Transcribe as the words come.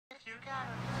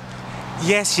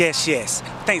Yes, yes, yes.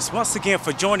 Thanks once again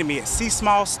for joining me at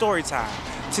Small Storytime.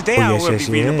 Today I will be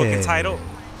reading a book entitled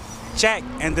Jack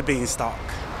and the Beanstalk.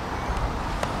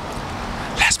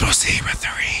 Let's proceed with the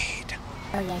read.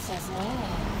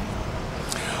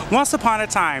 Once upon a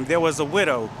time, there was a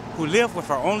widow who lived with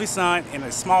her only son in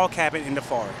a small cabin in the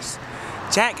forest.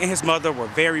 Jack and his mother were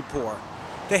very poor.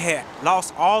 They had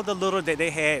lost all the little that they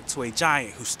had to a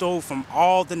giant who stole from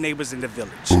all the neighbors in the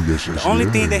village. The only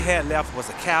thing they had left was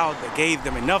a cow that gave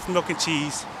them enough milk and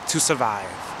cheese to survive.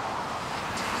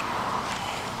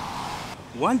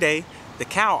 One day, the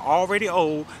cow, already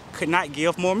old, could not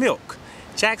give more milk.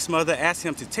 Jack's mother asked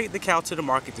him to take the cow to the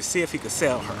market to see if he could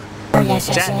sell her.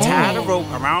 Jack tied a rope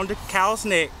around the cow's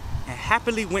neck and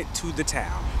happily went to the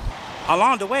town.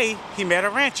 Along the way, he met a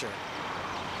rancher.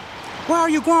 "Where are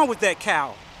you going with that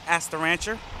cow?" asked the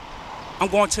rancher. "I'm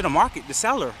going to the market to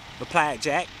sell her," replied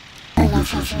Jack.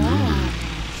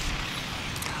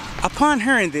 Upon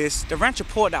hearing this, the rancher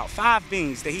pulled out 5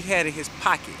 beans that he had in his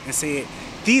pocket and said,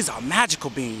 "These are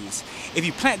magical beans. If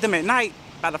you plant them at night,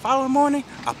 by the following morning,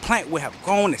 a plant will have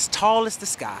grown as tall as the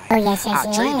sky.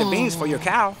 I'll trade the beans for your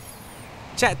cow."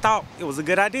 Jack thought it was a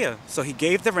good idea, so he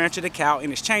gave the rancher the cow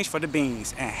in exchange for the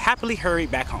beans and happily hurried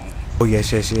back home.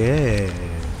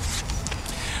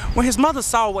 When his mother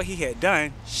saw what he had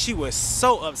done, she was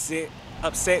so upset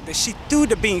that she threw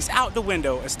the beans out the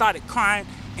window and started crying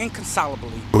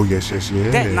inconsolably.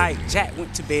 That night, Jack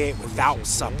went to bed without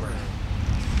supper.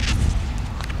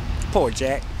 Poor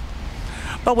Jack.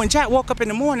 But when Jack woke up in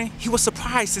the morning, he was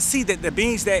surprised to see that the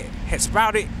beans that had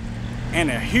sprouted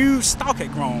and a huge stalk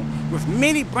had grown, with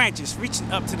many branches reaching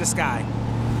up to the sky.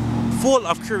 Full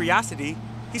of curiosity,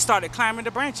 he started climbing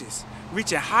the branches,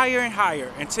 reaching higher and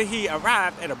higher until he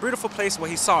arrived at a beautiful place where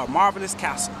he saw a marvelous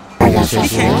castle. He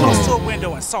came close to a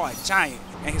window and saw a giant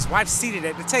and his wife seated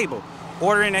at the table,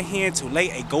 ordering a hen to lay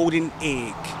a golden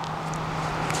egg.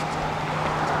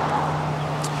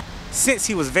 Since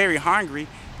he was very hungry,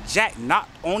 Jack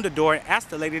knocked on the door and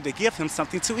asked the lady to give him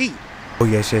something to eat.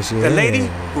 The lady,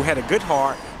 who had a good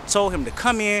heart, told him to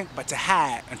come in but to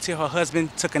hide until her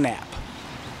husband took a nap.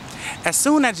 As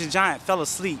soon as the giant fell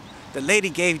asleep, the lady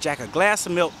gave Jack a glass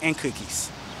of milk and cookies.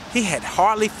 He had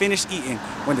hardly finished eating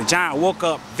when the giant woke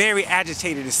up very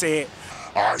agitated and said,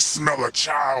 "I smell a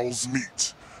child's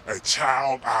meat, a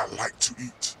child I like to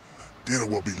eat. Dinner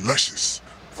will be luscious,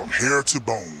 from hair to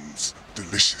bones,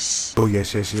 delicious."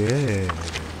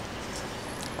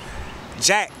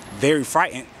 Jack, very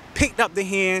frightened, picked up the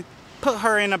hen, put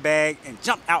her in a bag, and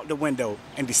jumped out the window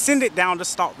and descended down the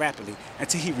stalk rapidly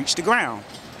until he reached the ground.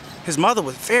 His mother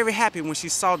was very happy when she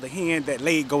saw the hen that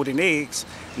laid golden eggs.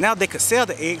 Now they could sell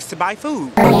the eggs to buy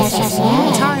food.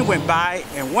 Time went by,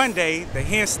 and one day the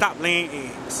hen stopped laying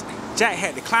eggs. Jack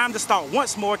had to climb the stalk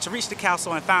once more to reach the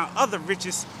castle and find other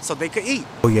riches so they could eat.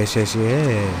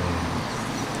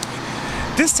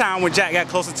 This time when Jack got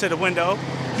closer to the window,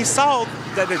 he saw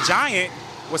that the giant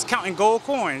was counting gold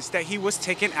coins that he was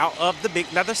taking out of the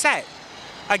big leather sack.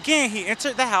 Again, he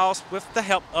entered the house with the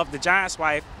help of the giant's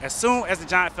wife. As soon as the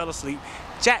giant fell asleep,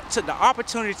 Jack took the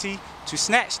opportunity to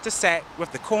snatch the sack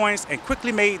with the coins and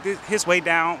quickly made his way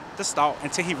down the stalk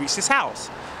until he reached his house.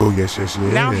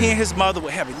 Now he and his mother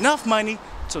would have enough money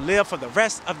to live for the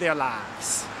rest of their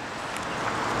lives.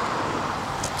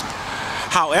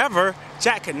 However,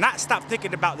 Jack could not stop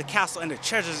thinking about the castle and the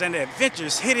treasures and the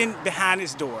adventures hidden behind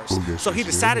its doors. So he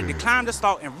decided to climb the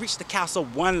stalk and reach the castle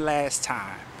one last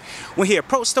time. When he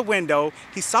approached the window,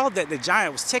 he saw that the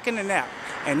giant was taking a nap,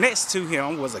 and next to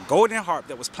him was a golden harp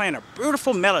that was playing a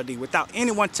beautiful melody without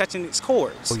anyone touching its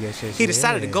chords. He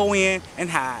decided to go in and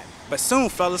hide, but soon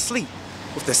fell asleep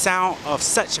with the sound of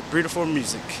such beautiful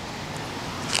music.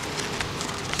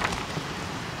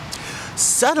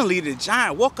 Suddenly, the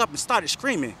giant woke up and started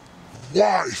screaming,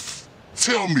 "Wife,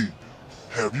 tell me,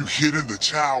 have you hidden the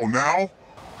child now?"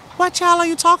 "What child are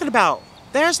you talking about?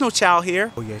 There's no child here."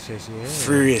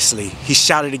 Furiously, he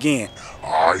shouted again,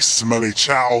 "I smell a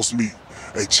child's meat,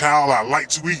 a child I like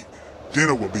to eat.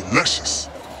 Dinner will be luscious,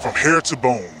 from hair to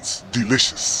bones,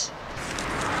 delicious."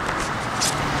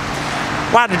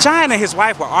 While the giant and his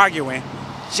wife were arguing,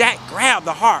 Jack grabbed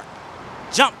the harp,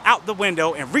 jumped out the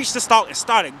window, and reached the stalk and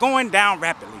started going down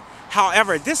rapidly.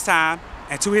 However, this time,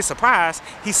 and to his surprise,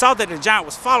 he saw that the giant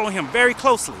was following him very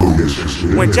closely.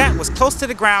 When Jack was close to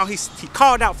the ground, he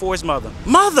called out for his mother.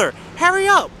 "Mother, hurry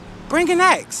up, bring an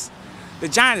axe. The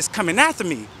giant is coming after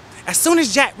me." As soon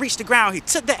as Jack reached the ground, he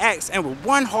took the axe and with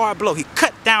one hard blow, he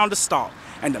cut down the stalk,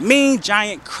 and the mean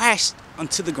giant crashed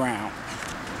onto the ground.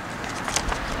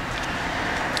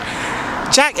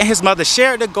 Jack and his mother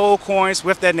shared the gold coins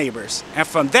with their neighbors, and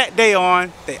from that day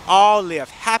on, they all lived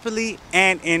happily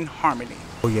and in harmony.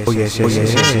 Oh yes.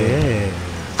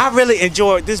 I really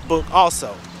enjoyed this book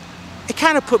also. It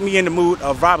kind of put me in the mood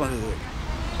of Robin Hood.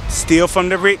 Steal from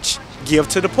the rich, give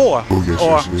to the poor.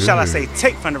 Or shall I say,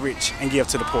 take from the rich and give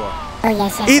to the poor.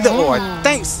 Either or.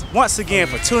 Thanks once again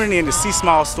for tuning in to C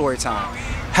Small Storytime.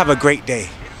 Have a great day.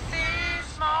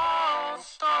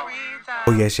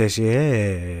 Oh yes.